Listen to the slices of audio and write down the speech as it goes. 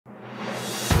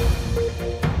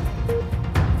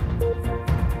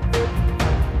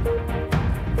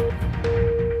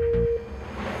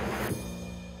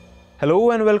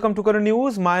Hello and welcome to Current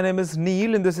News. My name is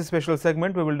Neel. In this special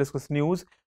segment, we will discuss news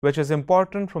which is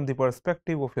important from the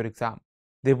perspective of your exam.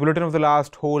 The bulletin of the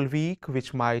last whole week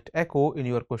which might echo in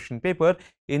your question paper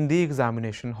in the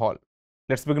examination hall.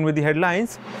 Let's begin with the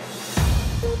headlines.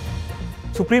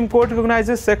 Supreme Court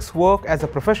recognizes sex work as a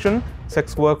profession.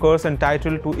 Sex workers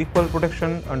entitled to equal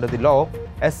protection under the law.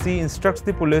 SC instructs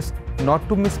the police not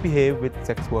to misbehave with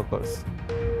sex workers.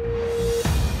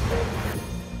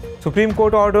 Supreme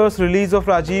Court orders release of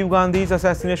Rajiv Gandhi's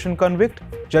assassination convict.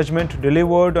 Judgment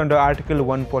delivered under Article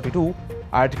 142.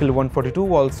 Article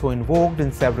 142 also invoked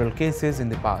in several cases in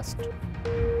the past.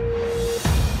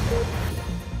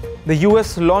 The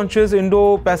US launches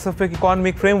Indo-Pacific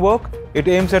Economic Framework. It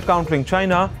aims at countering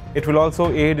China. It will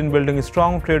also aid in building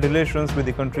strong trade relations with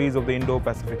the countries of the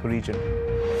Indo-Pacific region.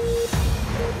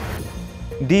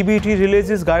 DBT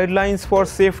releases guidelines for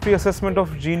safety assessment of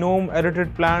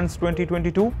genome-edited plants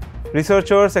 2022.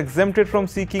 Researchers exempted from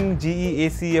seeking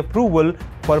GEAC approval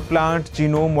for plant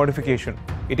genome modification.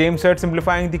 It aims at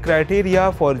simplifying the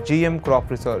criteria for GM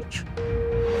crop research.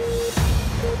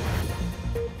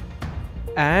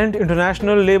 And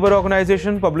International Labour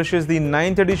Organization publishes the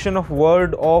 9th edition of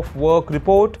World of Work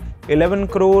report. 11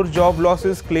 crore job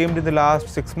losses claimed in the last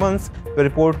 6 months. The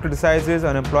report criticizes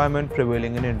unemployment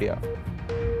prevailing in India.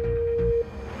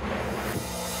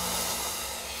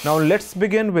 Now let's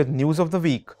begin with news of the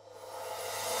week.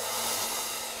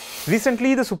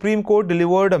 Recently, the Supreme Court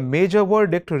delivered a major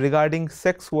verdict regarding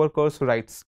sex workers'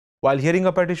 rights. While hearing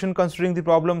a petition considering the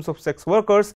problems of sex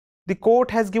workers, the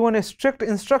court has given strict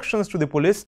instructions to the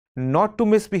police not to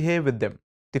misbehave with them.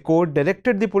 The court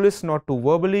directed the police not to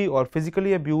verbally or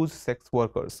physically abuse sex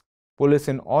workers. Police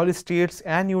in all states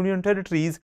and union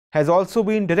territories has also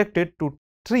been directed to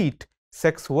treat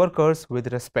sex workers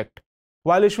with respect.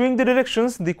 While issuing the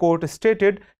directions, the court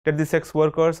stated that the sex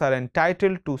workers are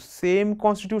entitled to same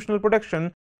constitutional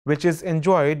protection which is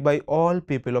enjoyed by all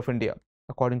people of India.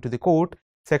 According to the court,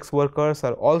 sex workers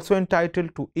are also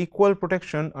entitled to equal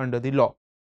protection under the law.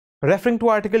 Referring to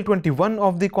Article 21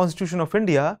 of the Constitution of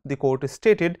India, the court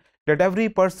stated that every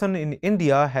person in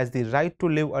India has the right to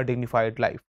live a dignified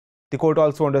life. The court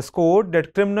also underscored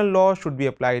that criminal law should be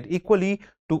applied equally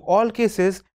to all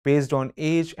cases based on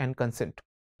age and consent.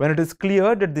 When it is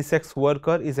clear that the sex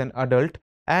worker is an adult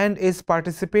and is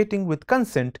participating with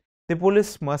consent, the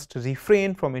police must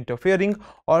refrain from interfering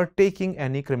or taking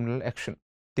any criminal action.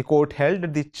 The court held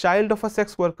that the child of a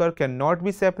sex worker cannot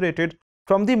be separated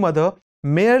from the mother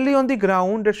merely on the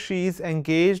ground that she is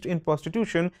engaged in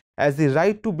prostitution, as the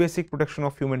right to basic protection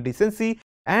of human decency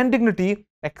and dignity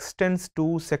extends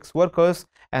to sex workers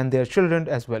and their children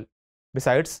as well.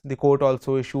 Besides, the court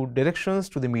also issued directions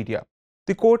to the media.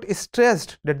 The court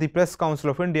stressed that the Press Council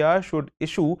of India should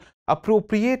issue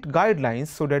appropriate guidelines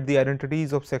so that the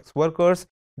identities of sex workers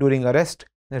during arrest,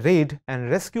 raid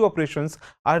and rescue operations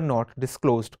are not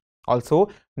disclosed. Also,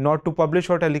 not to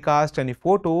publish or telecast any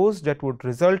photos that would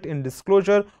result in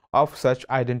disclosure of such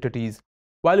identities.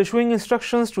 While issuing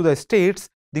instructions to the states,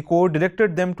 the court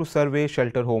directed them to survey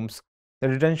shelter homes. The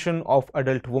detention of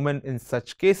adult women in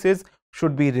such cases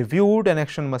should be reviewed and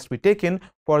action must be taken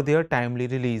for their timely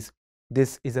release.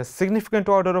 This is a significant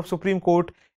order of Supreme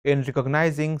Court in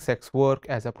recognizing sex work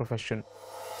as a profession.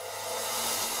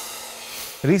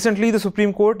 Recently, the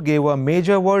Supreme Court gave a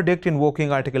major verdict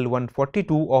invoking Article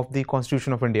 142 of the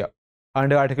Constitution of India.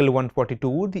 Under Article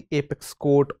 142, the Apex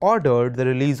Court ordered the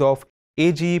release of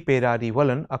AG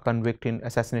Perarivalan, a convict in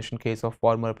assassination case of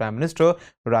former Prime Minister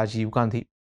Rajiv Gandhi.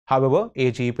 However,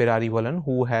 AG Perarivalan,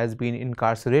 who has been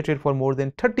incarcerated for more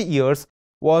than 30 years,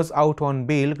 was out on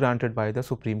bail granted by the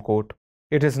Supreme Court.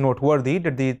 It is noteworthy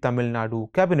that the Tamil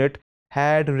Nadu cabinet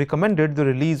had recommended the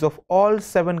release of all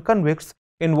 7 convicts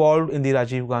involved in the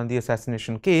Rajiv Gandhi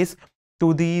assassination case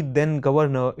to the then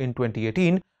governor in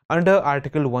 2018 under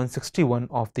Article 161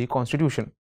 of the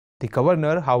Constitution. The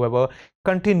governor, however,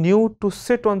 continued to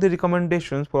sit on the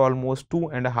recommendations for almost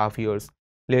 2.5 years.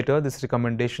 Later, this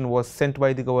recommendation was sent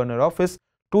by the governor office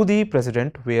to the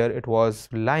president, where it was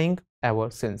lying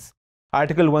ever since.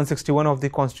 Article 161 of the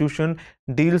Constitution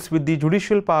deals with the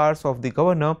judicial powers of the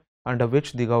governor, under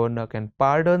which the governor can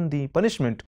pardon the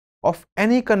punishment of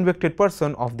any convicted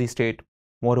person of the state.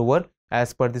 Moreover,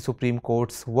 as per the Supreme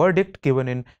Court's verdict given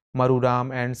in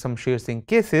Maruram and Samsher Singh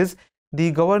cases, the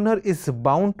governor is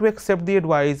bound to accept the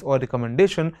advice or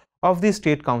recommendation of the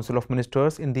State Council of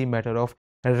Ministers in the matter of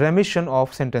remission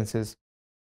of sentences.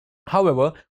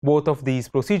 However, both of these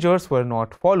procedures were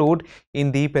not followed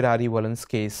in the Perarivalan's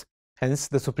case. Hence,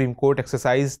 the Supreme Court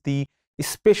exercised the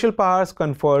special powers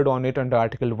conferred on it under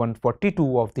Article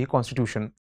 142 of the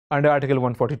Constitution. Under Article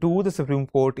 142, the Supreme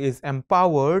Court is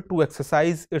empowered to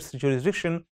exercise its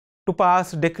jurisdiction to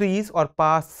pass decrees or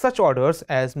pass such orders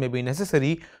as may be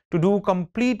necessary to do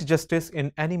complete justice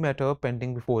in any matter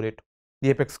pending before it.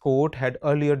 The Apex Court had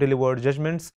earlier delivered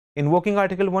judgments invoking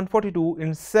Article 142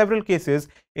 in several cases,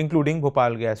 including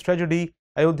Bhopal gas tragedy,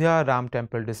 Ayodhya Ram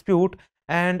temple dispute,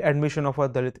 and admission of a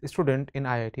Dalit student in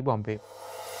IIT Bombay.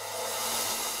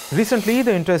 Recently,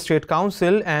 the Interstate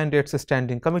Council and its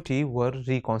standing committee were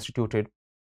reconstituted.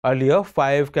 Earlier,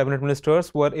 5 cabinet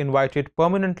ministers were invited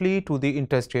permanently to the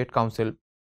Interstate Council.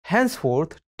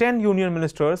 Henceforth, 10 union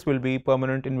ministers will be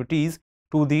permanent invitees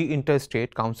to the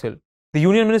Interstate Council. The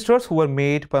union ministers who were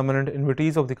made permanent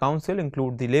invitees of the council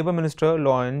include the Labour Minister,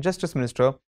 Law and Justice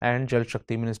Minister, and Jal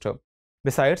Shakti Minister.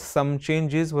 Besides, some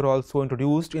changes were also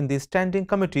introduced in the standing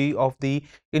committee of the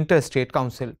Interstate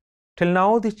Council. Till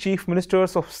now, the chief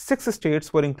ministers of 6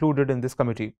 states were included in this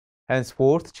committee.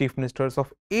 Henceforth, chief ministers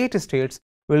of 8 states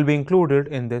will be included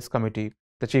in this committee.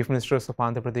 The chief ministers of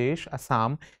Andhra Pradesh,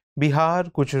 Assam,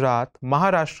 Bihar, Gujarat,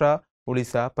 Maharashtra,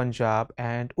 Odisha, Punjab,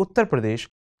 and Uttar Pradesh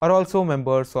are also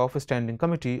members of a standing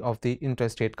committee of the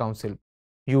Interstate Council.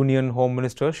 Union Home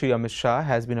Minister Shri Amit Shah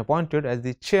has been appointed as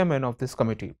the chairman of this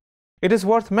committee. It is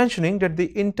worth mentioning that the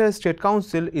Interstate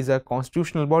Council is a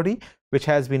constitutional body which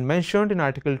has been mentioned in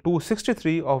Article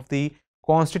 263 of the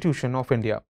Constitution of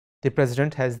India. The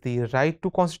President has the right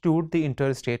to constitute the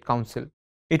Interstate Council.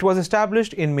 It was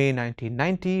established in May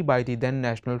 1990 by the then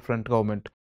National Front government.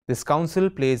 This council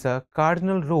plays a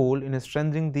cardinal role in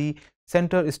strengthening the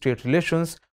center-state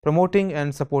relations, promoting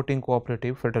and supporting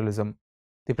cooperative federalism.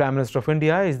 The Prime Minister of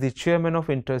India is the chairman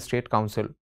of Interstate Council.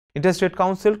 Interstate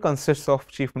Council consists of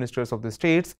chief ministers of the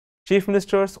states, chief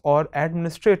ministers or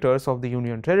administrators of the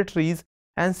union territories,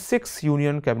 and 6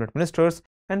 union cabinet ministers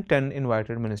and 10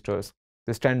 invited ministers.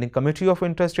 The Standing Committee of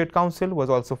Interstate Council was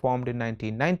also formed in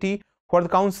 1990 for the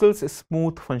council's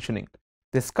smooth functioning.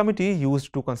 This committee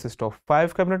used to consist of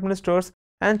 5 cabinet ministers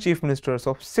and chief ministers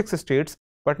of 6 states,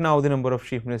 but now the number of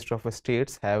chief ministers of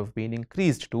states have been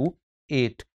increased to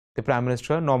 8. The Prime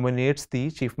Minister nominates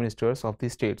the chief ministers of the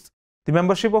states. The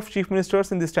membership of chief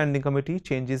ministers in the standing committee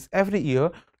changes every year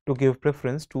to give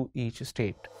preference to each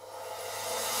state.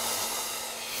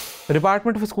 The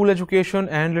Department of School Education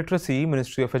and Literacy,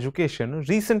 Ministry of Education,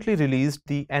 recently released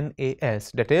the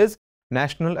NAS, that is,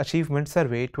 National Achievement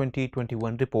Survey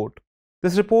 2021 report.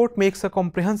 This report makes a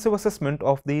comprehensive assessment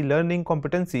of the learning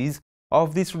competencies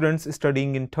of the students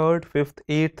studying in 3rd, 5th,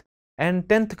 8th, and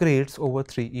 10th grades over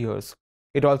 3 years.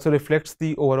 It also reflects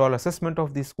the overall assessment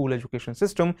of the school education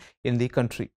system in the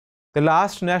country. The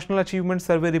last National Achievement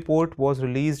Survey report was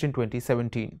released in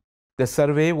 2017. The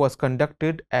survey was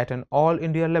conducted at an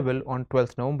all-India level on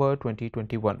 12th November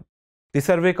 2021. The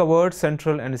survey covered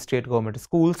central and state government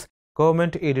schools,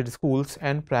 government-aided schools,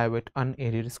 and private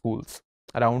unaided schools.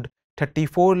 Around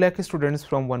 34 lakh students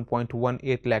from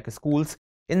 1.18 lakh schools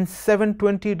in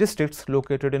 720 districts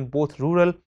located in both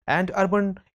rural and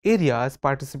urban areas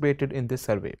participated in this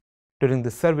survey. During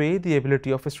this survey, the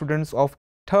ability of students of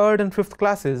 3rd and 5th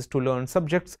classes to learn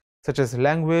subjects such as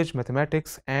language,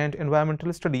 mathematics, and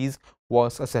environmental studies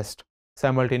was assessed.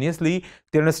 Simultaneously,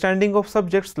 the understanding of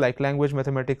subjects like language,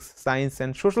 mathematics, science,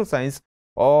 and social science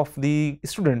of the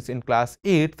students in class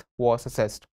 8th was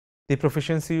assessed. The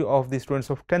proficiency of the students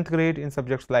of 10th grade in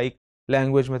subjects like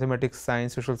language, mathematics,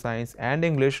 science, social science, and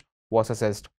English was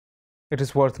assessed. It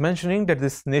is worth mentioning that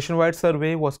this nationwide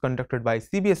survey was conducted by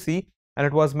CBSE and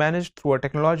it was managed through a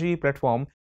technology platform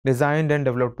designed and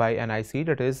developed by NIC,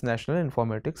 that is National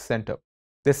Informatics Center.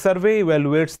 This survey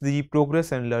evaluates the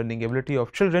progress and learning ability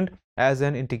of children as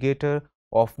an indicator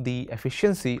of the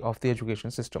efficiency of the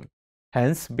education system.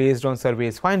 Hence, based on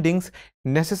survey's findings,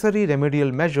 necessary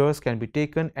remedial measures can be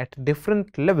taken at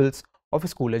different levels of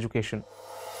school education.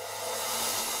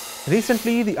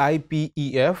 Recently, the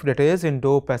IPEF, that is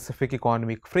Indo-Pacific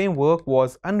Economic Framework,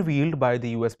 was unveiled by the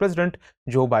US President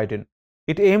Joe Biden.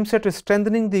 It aims at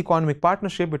strengthening the economic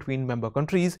partnership between member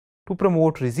countries to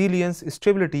promote resilience,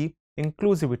 stability,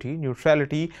 inclusivity,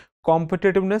 neutrality,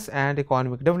 competitiveness, and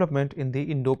economic development in the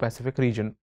Indo-Pacific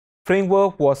region.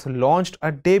 Framework was launched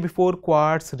a day before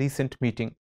Quad's recent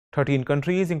meeting. 13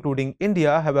 countries, including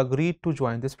India, have agreed to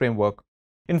join this framework.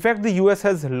 In fact, the US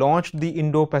has launched the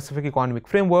Indo-Pacific Economic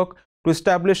Framework to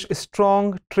establish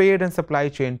strong trade and supply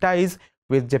chain ties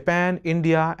with Japan,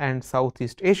 India, and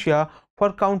Southeast Asia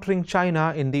for countering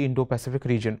China in the Indo-Pacific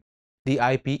region. The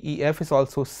IPEF is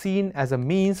also seen as a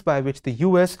means by which the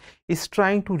US is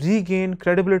trying to regain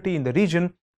credibility in the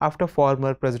region after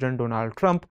former President Donald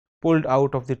Trump pulled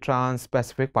out of the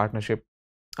Trans-Pacific Partnership.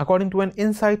 According to an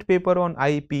insight paper on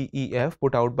IPEF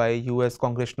put out by US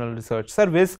Congressional Research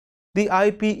Service, the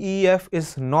IPEF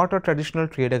is not a traditional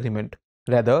trade agreement.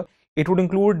 Rather, it would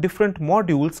include different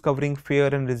modules covering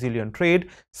fair and resilient trade,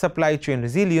 supply chain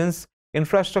resilience,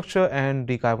 infrastructure and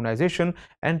decarbonization,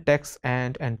 and tax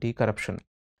and anti-corruption.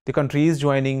 The countries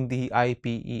joining the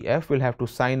IPEF will have to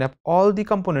sign up all the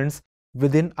components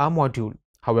within a module.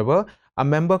 However, a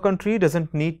member country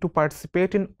doesn't need to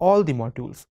participate in all the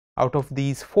modules. Out of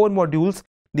these 4 modules,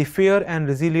 the Fair and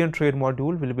Resilient Trade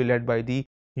module will be led by the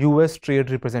US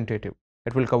Trade Representative.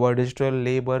 It will cover digital,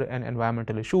 labor, and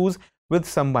environmental issues with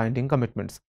some binding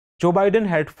commitments. Joe Biden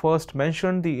had first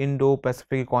mentioned the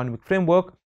Indo-Pacific Economic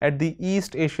Framework at the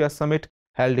East Asia Summit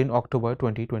held in October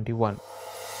 2021.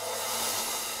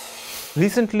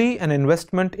 Recently, an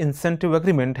investment incentive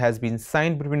agreement has been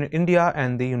signed between India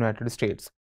and the United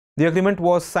States. The agreement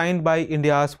was signed by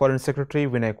India's Foreign Secretary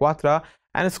Vinay Quatra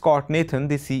and Scott Nathan,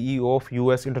 the CEO of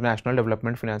US International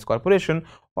Development Finance Corporation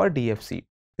or DFC.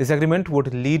 This agreement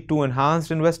would lead to enhanced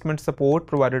investment support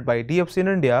provided by DFC in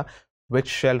India, which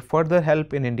shall further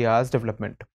help in India's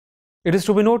development. It is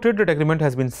to be noted that agreement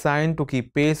has been signed to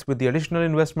keep pace with the additional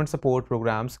investment support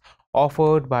programs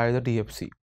offered by the DFC.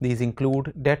 These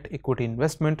include debt equity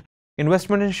investment,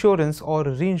 investment insurance or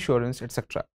reinsurance,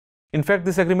 etc. In fact,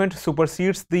 this agreement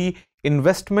supersedes the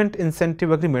Investment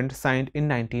Incentive Agreement signed in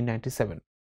 1997.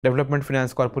 Development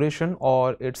Finance Corporation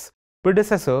or its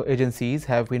predecessor agencies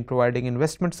have been providing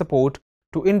investment support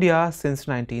to India since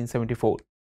 1974.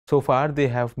 So far, they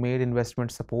have made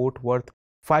investment support worth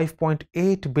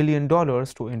 $5.8 billion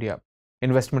to India.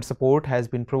 Investment support has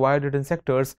been provided in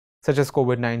sectors such as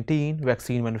COVID-19,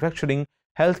 vaccine manufacturing,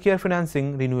 healthcare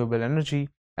financing, renewable energy,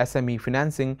 SME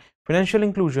financing, financial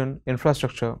inclusion,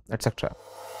 infrastructure, etc.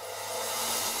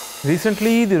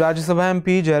 Recently, the Rajya Sabha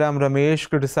MP Jairam Ramesh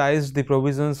criticized the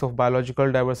provisions of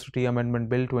Biological Diversity Amendment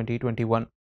Bill 2021.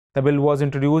 The bill was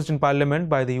introduced in Parliament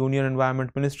by the Union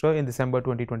Environment Minister in December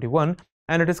 2021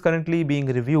 and it is currently being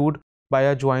reviewed by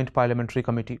a Joint Parliamentary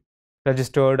Committee.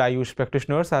 Registered Ayush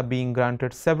practitioners are being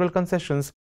granted several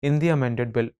concessions in the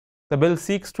amended bill. The bill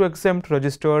seeks to exempt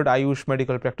registered Ayush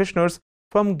medical practitioners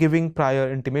from giving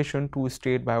prior intimation to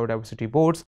state biodiversity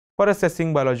boards for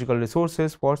assessing biological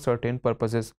resources for certain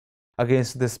purposes.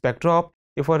 Against this backdrop,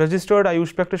 if a registered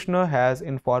Ayush practitioner has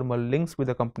informal links with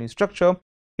the company structure,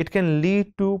 it can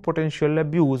lead to potential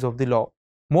abuse of the law.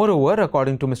 Moreover,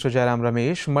 according to Mr. Jairam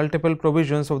Ramesh, multiple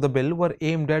provisions of the bill were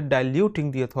aimed at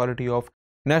diluting the authority of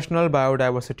National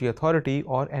Biodiversity Authority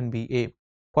or NBA.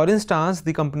 For instance,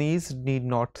 the companies need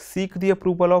not seek the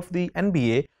approval of the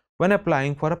NBA when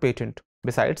applying for a patent.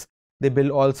 Besides, the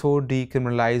bill also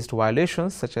decriminalized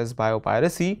violations such as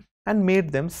biopiracy and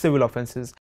made them civil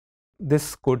offences.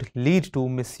 This could lead to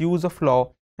misuse of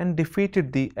law and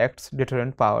defeated the Act's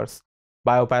deterrent powers.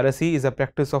 Biopiracy is a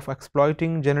practice of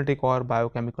exploiting genetic or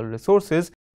biochemical resources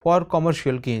for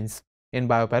commercial gains. In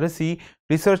biopiracy,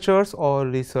 researchers or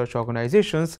research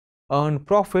organizations earn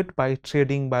profit by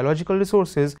trading biological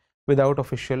resources without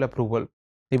official approval.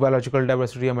 The Biological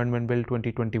Diversity Amendment Bill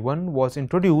 2021 was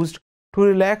introduced to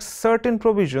relax certain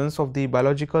provisions of the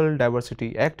Biological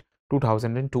Diversity Act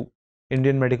 2002.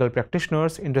 Indian medical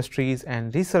practitioners, industries,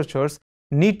 and researchers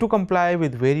need to comply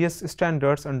with various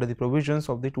standards under the provisions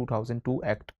of the 2002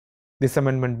 Act. This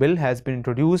amendment bill has been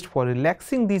introduced for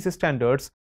relaxing these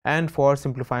standards and for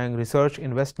simplifying research,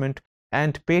 investment,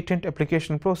 and patent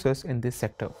application process in this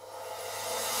sector.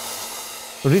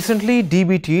 Recently,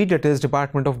 DBT, that is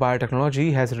Department of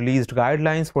Biotechnology, has released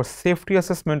guidelines for safety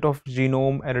assessment of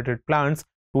genome-edited plants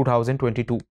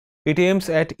 2022. It aims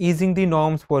at easing the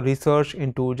norms for research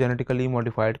into genetically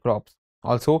modified crops.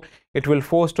 Also, it will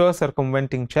foster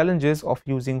circumventing challenges of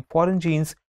using foreign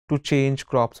genes to change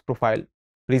crops' profile.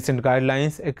 Recent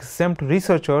guidelines exempt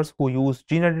researchers who use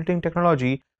gene editing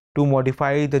technology to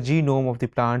modify the genome of the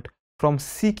plant from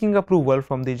seeking approval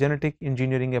from the Genetic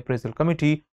Engineering Appraisal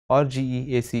Committee or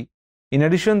GEAC. In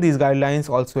addition, these guidelines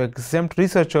also exempt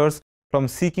researchers from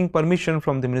seeking permission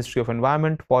from the Ministry of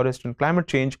Environment, Forest and Climate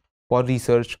Change for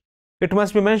research. It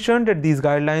must be mentioned that these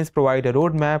guidelines provide a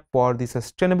roadmap for the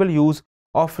sustainable use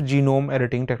of genome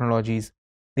editing technologies.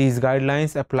 These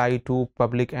guidelines apply to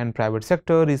public and private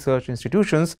sector research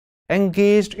institutions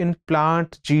engaged in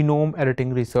plant genome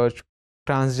editing research.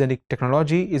 Transgenic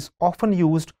technology is often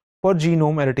used for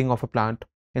genome editing of a plant.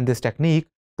 In this technique,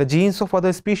 the genes of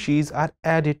other species are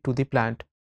added to the plant.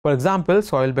 For example,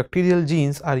 soil bacterial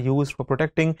genes are used for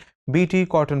protecting Bt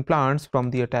cotton plants from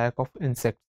the attack of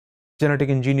insects. Genetic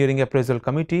Engineering Appraisal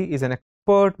Committee is an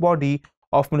expert body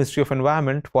of Ministry of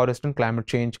Environment, Forest and Climate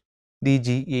Change. The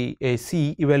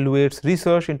GEAC evaluates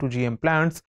research into GM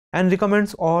plants and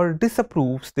recommends or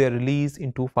disapproves their release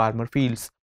into farmer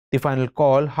fields. The final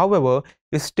call, however,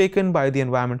 is taken by the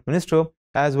Environment Minister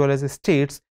as well as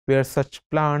states where such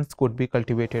plants could be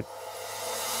cultivated.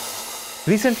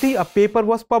 Recently, a paper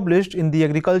was published in the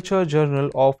Agriculture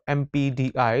Journal of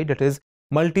MPDI, that is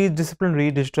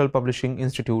Multidisciplinary Digital Publishing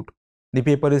Institute. The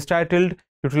paper is titled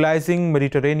Utilizing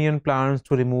Mediterranean Plants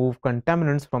to Remove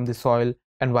Contaminants from the Soil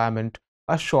Environment,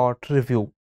 a short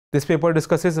review. This paper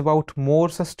discusses about more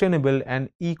sustainable and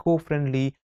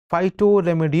eco-friendly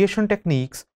phytoremediation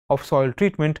techniques of soil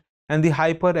treatment and the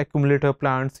hyper-accumulator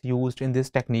plants used in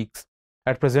these techniques.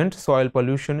 At present, soil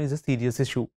pollution is a serious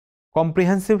issue.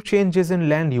 Comprehensive changes in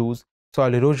land use,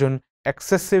 soil erosion,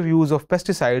 excessive use of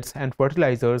pesticides and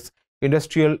fertilizers,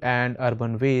 industrial and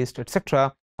urban waste,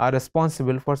 etc. are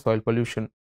responsible for soil pollution.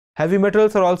 Heavy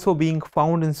metals are also being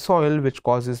found in soil which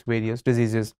causes various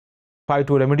diseases.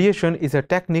 Phytoremediation is a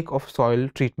technique of soil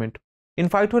treatment. In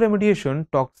phytoremediation,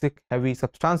 toxic heavy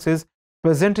substances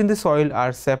present in the soil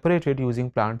are separated using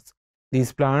plants.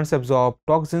 These plants absorb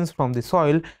toxins from the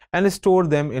soil and store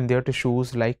them in their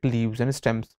tissues like leaves and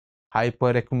stems.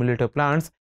 Hyper-accumulator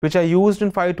plants, which are used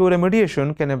in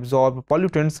phytoremediation, can absorb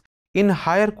pollutants in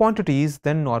higher quantities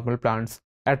than normal plants.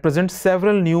 At present,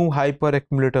 several new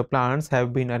hyper-accumulator plants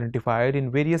have been identified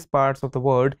in various parts of the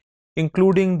world,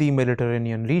 including the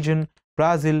Mediterranean region,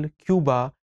 Brazil,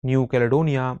 Cuba, New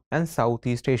Caledonia, and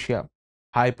Southeast Asia.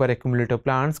 Hyper-accumulator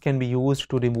plants can be used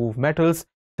to remove metals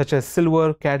such as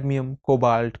silver, cadmium,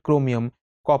 cobalt, chromium,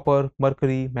 copper,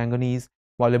 mercury, manganese,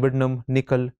 molybdenum,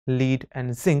 nickel, lead,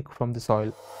 and zinc from the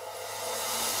soil.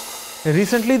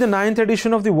 Recently, the 9th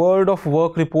edition of the World of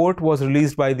Work report was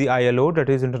released by the ILO, that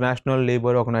is International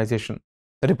Labour Organization.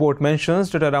 The report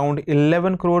mentions that around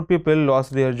 11 crore people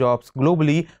lost their jobs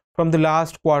globally from the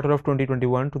last quarter of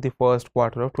 2021 to the first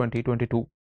quarter of 2022.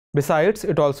 Besides,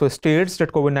 it also states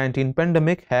that COVID-19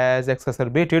 pandemic has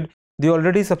exacerbated the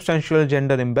already substantial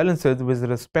gender imbalances with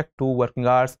respect to working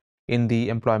hours in the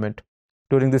employment.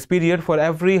 During this period, for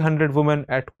every 100 women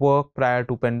at work prior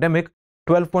to pandemic,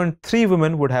 12.3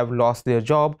 women would have lost their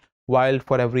job, while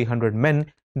for every 100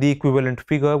 men, the equivalent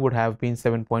figure would have been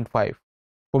 7.5.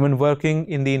 Women working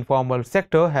in the informal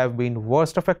sector have been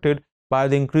worst affected by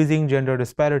the increasing gender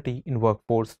disparity in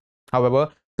workforce. However,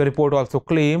 the report also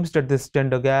claims that this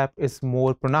gender gap is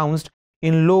more pronounced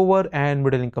in lower and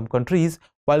middle income countries,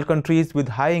 while countries with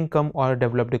high income or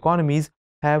developed economies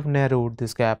have narrowed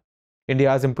this gap.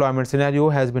 India's employment scenario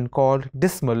has been called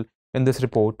dismal in this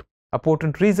report. A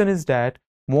potent reason is that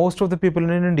most of the people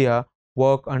in India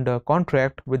work under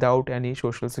contract without any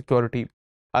social security.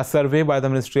 A survey by the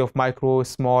Ministry of Micro,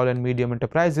 Small and Medium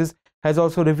Enterprises has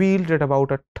also revealed that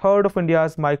about a third of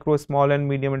India's micro, small and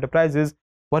medium enterprises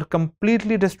were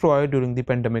completely destroyed during the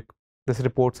pandemic. This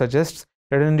report suggests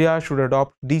that India should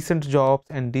adopt decent jobs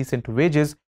and decent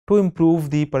wages to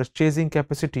improve the purchasing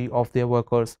capacity of their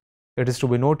workers. It is to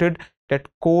be noted that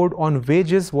Code on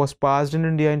Wages was passed in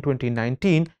India in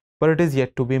 2019, but it is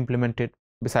yet to be implemented.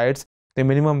 Besides, the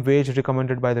minimum wage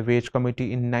recommended by the Wage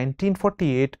Committee in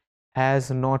 1948 has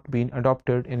not been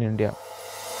adopted in India.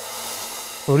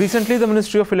 Recently, the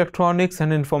Ministry of Electronics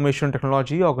and Information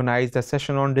Technology organized a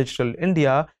session on Digital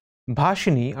India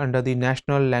Bhashini under the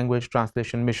National Language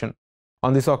Translation Mission.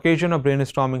 On this occasion, a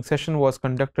brainstorming session was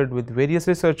conducted with various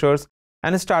researchers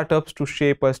and startups to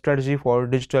shape a strategy for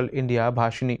Digital India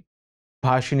Bhashini.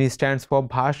 Bhashini stands for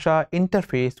Bhasha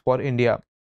Interface for India.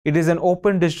 It is an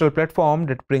open digital platform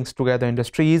that brings together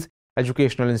industries,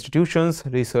 educational institutions,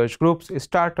 research groups,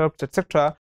 startups,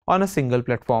 etc. on a single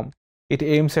platform. It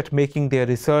aims at making their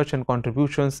research and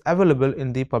contributions available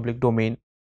in the public domain.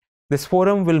 This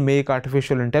forum will make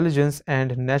artificial intelligence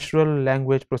and natural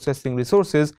language processing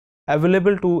resources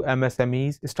available to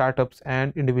MSMEs, startups,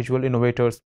 and individual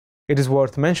innovators. It is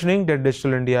worth mentioning that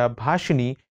Digital India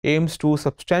Bhashini aims to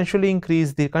substantially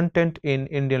increase the content in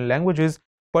Indian languages,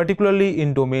 particularly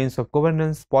in domains of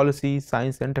governance, policy,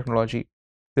 science, and technology.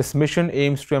 This mission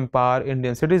aims to empower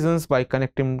Indian citizens by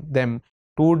connecting them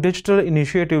to digital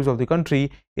initiatives of the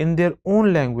country in their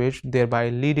own language, thereby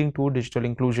leading to digital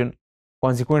inclusion.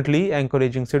 Consequently,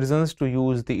 encouraging citizens to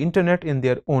use the internet in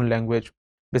their own language.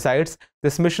 Besides,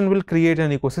 this mission will create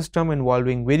an ecosystem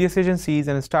involving various agencies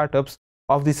and startups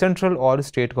of the central or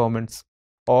state governments.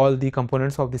 All the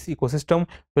components of this ecosystem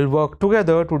will work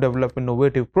together to develop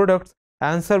innovative products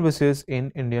and services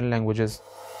in Indian languages.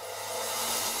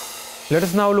 Let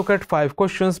us now look at 5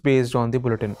 questions based on the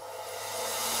bulletin.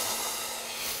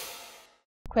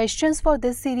 Questions for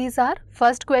this series are: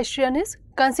 first question is,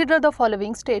 consider the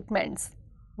following statements.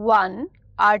 1.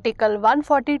 Article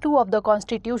 142 of the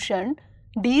Constitution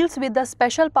deals with the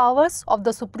special powers of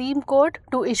the Supreme Court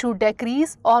to issue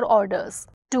decrees or orders.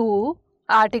 2.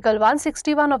 Article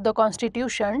 161 of the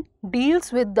Constitution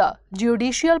deals with the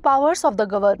judicial powers of the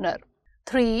governor.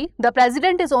 3. The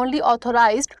President is only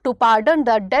authorized to pardon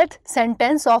the death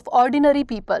sentence of ordinary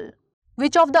people.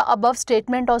 Which of the above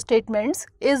statement or statements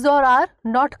is or are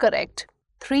not correct?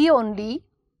 3 only,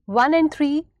 1 and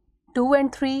 3, 2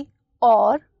 and 3,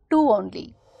 or 2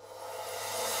 only?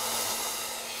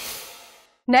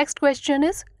 Next question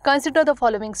is, consider the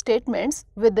following statements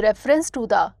with reference to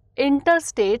the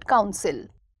Interstate Council.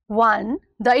 1.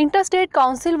 The Interstate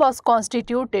Council was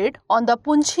constituted on the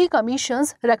Punchi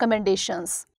Commission's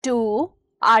recommendations. 2.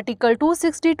 Article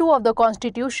 262 of the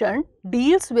Constitution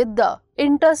deals with the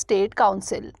Interstate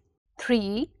Council.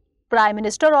 3. Prime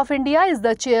Minister of India is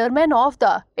the chairman of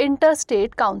the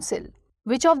Interstate Council.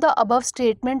 Which of the above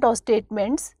statement or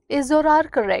statements is or are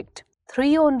correct?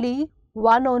 3 only,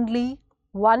 1 only,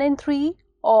 1 and 3,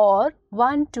 or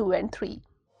 1, 2 and 3?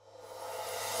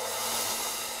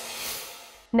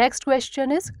 Next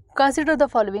question is, consider the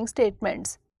following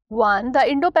statements. 1. The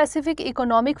Indo-Pacific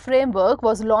Economic Framework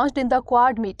was launched in the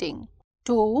Quad meeting.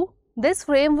 2. This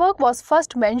framework was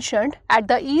first mentioned at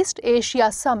the East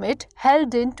Asia Summit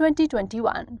held in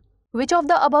 2021. Which of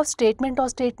the above statement or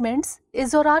statements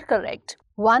is or are correct?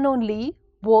 1 only,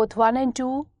 both 1 and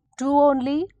 2, 2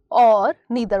 only, or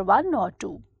neither 1 nor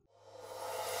 2?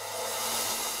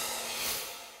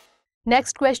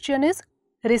 Next question is,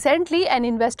 recently an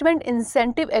investment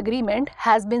incentive agreement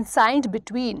has been signed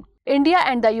between India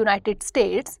and the United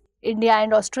States, India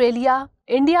and Australia,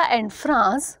 India and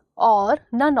France, or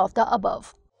none of the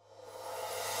above?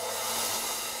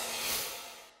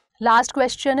 Last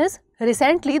question is,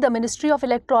 recently the Ministry of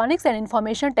Electronics and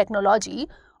Information Technology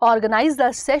organized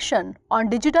a session on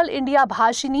Digital India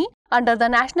Bhashini under the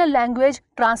National Language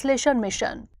Translation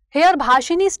Mission. Here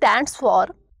Bhashini stands for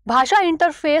Bhasha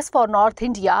Interface for North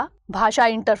India, Bhasha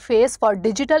Interface for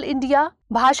Digital India,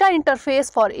 Bhasha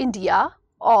Interface for India,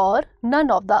 or none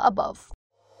of the above?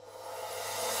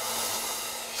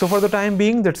 So for the time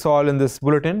being, that's all in this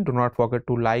bulletin. Do not forget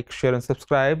to like, share and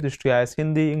subscribe Drishti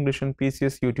Hindi, English and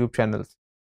PCS YouTube channels.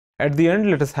 At the end,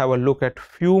 let us have a look at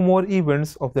few more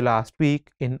events of the last week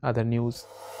in other news.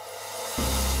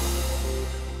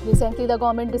 Recently, the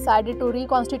government decided to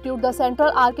reconstitute the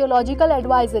Central Archaeological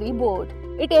Advisory Board.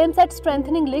 It aims at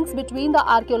strengthening links between the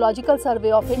Archaeological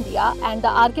Survey of India and the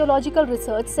archaeological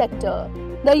research sector.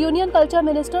 The Union Culture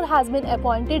Minister has been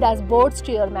appointed as board's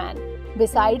chairman.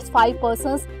 Besides, 5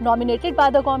 persons nominated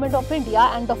by the Government of India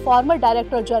and the former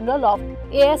Director General of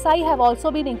ASI have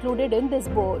also been included in this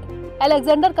board.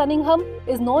 Alexander Cunningham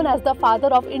is known as the father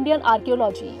of Indian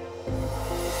archaeology.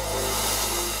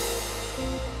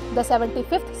 The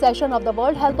 75th session of the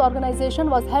World Health Organization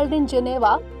was held in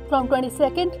Geneva from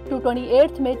 22nd to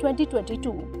 28th May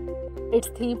 2022. Its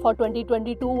theme for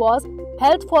 2022 was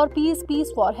Health for Peace,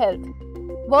 Peace for Health.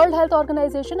 World Health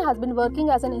Organization has been working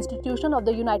as an institution of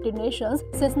the United Nations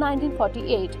since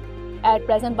 1948. At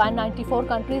present, 194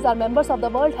 countries are members of the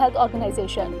World Health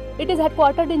Organization. It is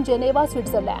headquartered in Geneva,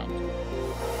 Switzerland.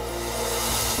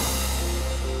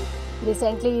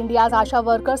 Recently, India's ASHA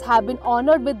workers have been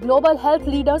honored with Global Health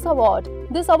Leaders Award.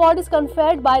 This award is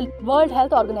conferred by World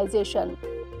Health Organization.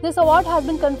 This award has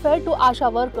been conferred to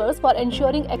ASHA workers for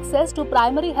ensuring access to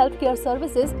primary health care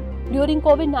services during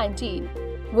COVID-19.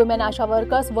 Women ASHA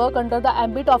workers work under the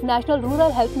ambit of National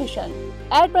Rural Health Mission.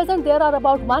 At present, there are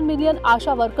about 1 million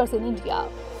ASHA workers in India.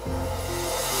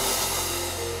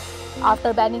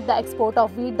 After banning the export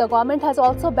of wheat, the government has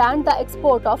also banned the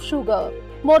export of sugar.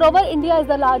 Moreover, India is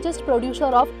the largest producer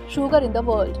of sugar in the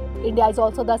world. India is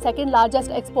also the second largest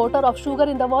exporter of sugar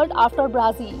in the world after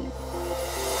Brazil.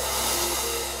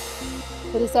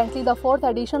 Recently, the 4th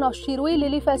edition of Shirui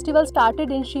Lily Festival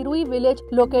started in Shirui village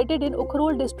located in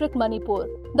Ukhrul district, Manipur.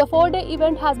 The 4-day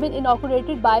event has been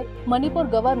inaugurated by Manipur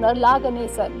Governor La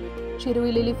Ganesan.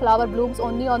 Shirui lily flower blooms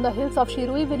only on the hills of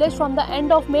Shirui village from the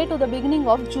end of May to the beginning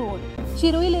of June.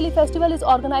 Shirui Lily Festival is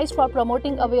organized for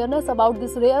promoting awareness about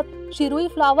this rare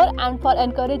Shirui flower and for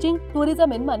encouraging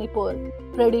tourism in Manipur.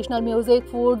 Traditional music,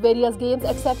 food, various games,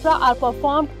 etc. are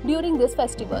performed during this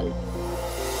festival.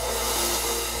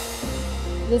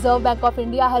 Reserve Bank of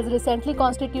India has recently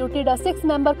constituted a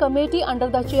 6-member committee under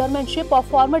the chairmanship of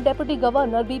former Deputy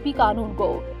Governor B.P.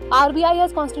 Kanungo. RBI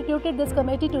has constituted this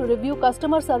committee to review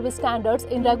customer service standards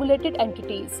in regulated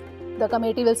entities. The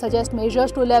committee will suggest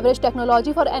measures to leverage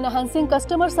technology for enhancing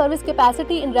customer service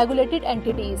capacity in regulated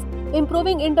entities,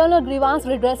 improving internal grievance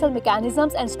redressal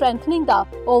mechanisms and strengthening the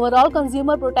overall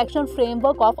consumer protection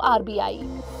framework of RBI.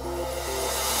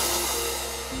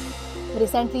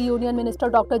 Recently, Union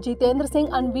Minister Dr. Jitendra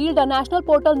Singh unveiled a national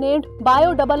portal named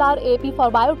BioRRAP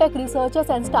for biotech researchers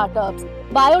and startups.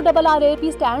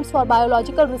 BioRRAP stands for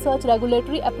Biological Research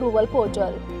Regulatory Approval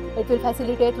Portal. It will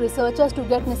facilitate researchers to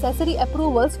get necessary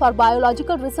approvals for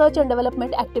biological research and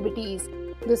development activities.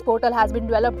 This portal has been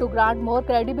developed to grant more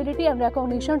credibility and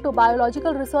recognition to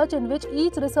biological research, in which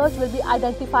each research will be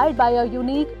identified by a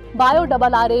unique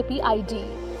BioRRAP ID.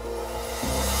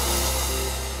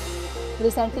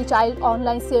 Recently, Child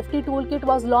Online Safety Toolkit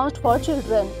was launched for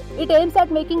children. It aims at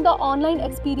making the online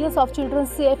experience of children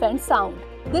safe and sound.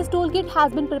 This toolkit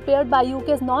has been prepared by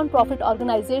UK's non-profit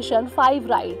organisation 5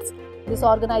 Rights. This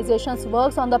organisation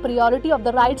works on the priority of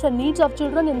the rights and needs of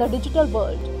children in the digital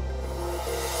world.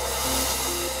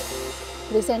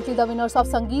 Recently, the winners of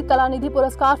Sangeet Kalanidhi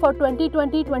Puraskar for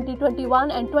 2020,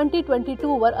 2021 and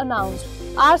 2022 were announced.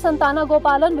 R. Santana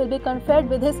Gopalan will be conferred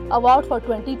with his award for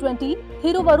 2020,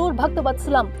 Thiruvarur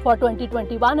Bhaktvatsalam for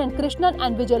 2021 and Krishnan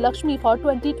and Vijay Lakshmi for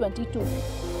 2022.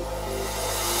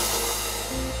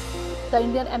 The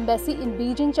Indian Embassy in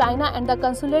Beijing, China and the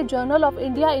Consulate General of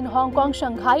India in Hong Kong,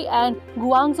 Shanghai and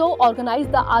Guangzhou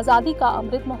organized the Azadi Ka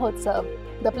Amrit Mahotsav.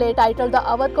 The play, titled The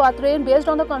Awadh Quatrain, based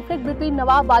on the conflict between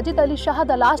Nawab Wajid Ali Shah,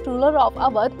 the last ruler of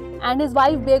Awadh, and his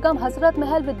wife Begum Hasrat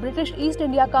Mahal with British East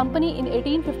India Company in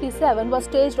 1857, was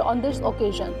staged on this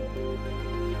occasion.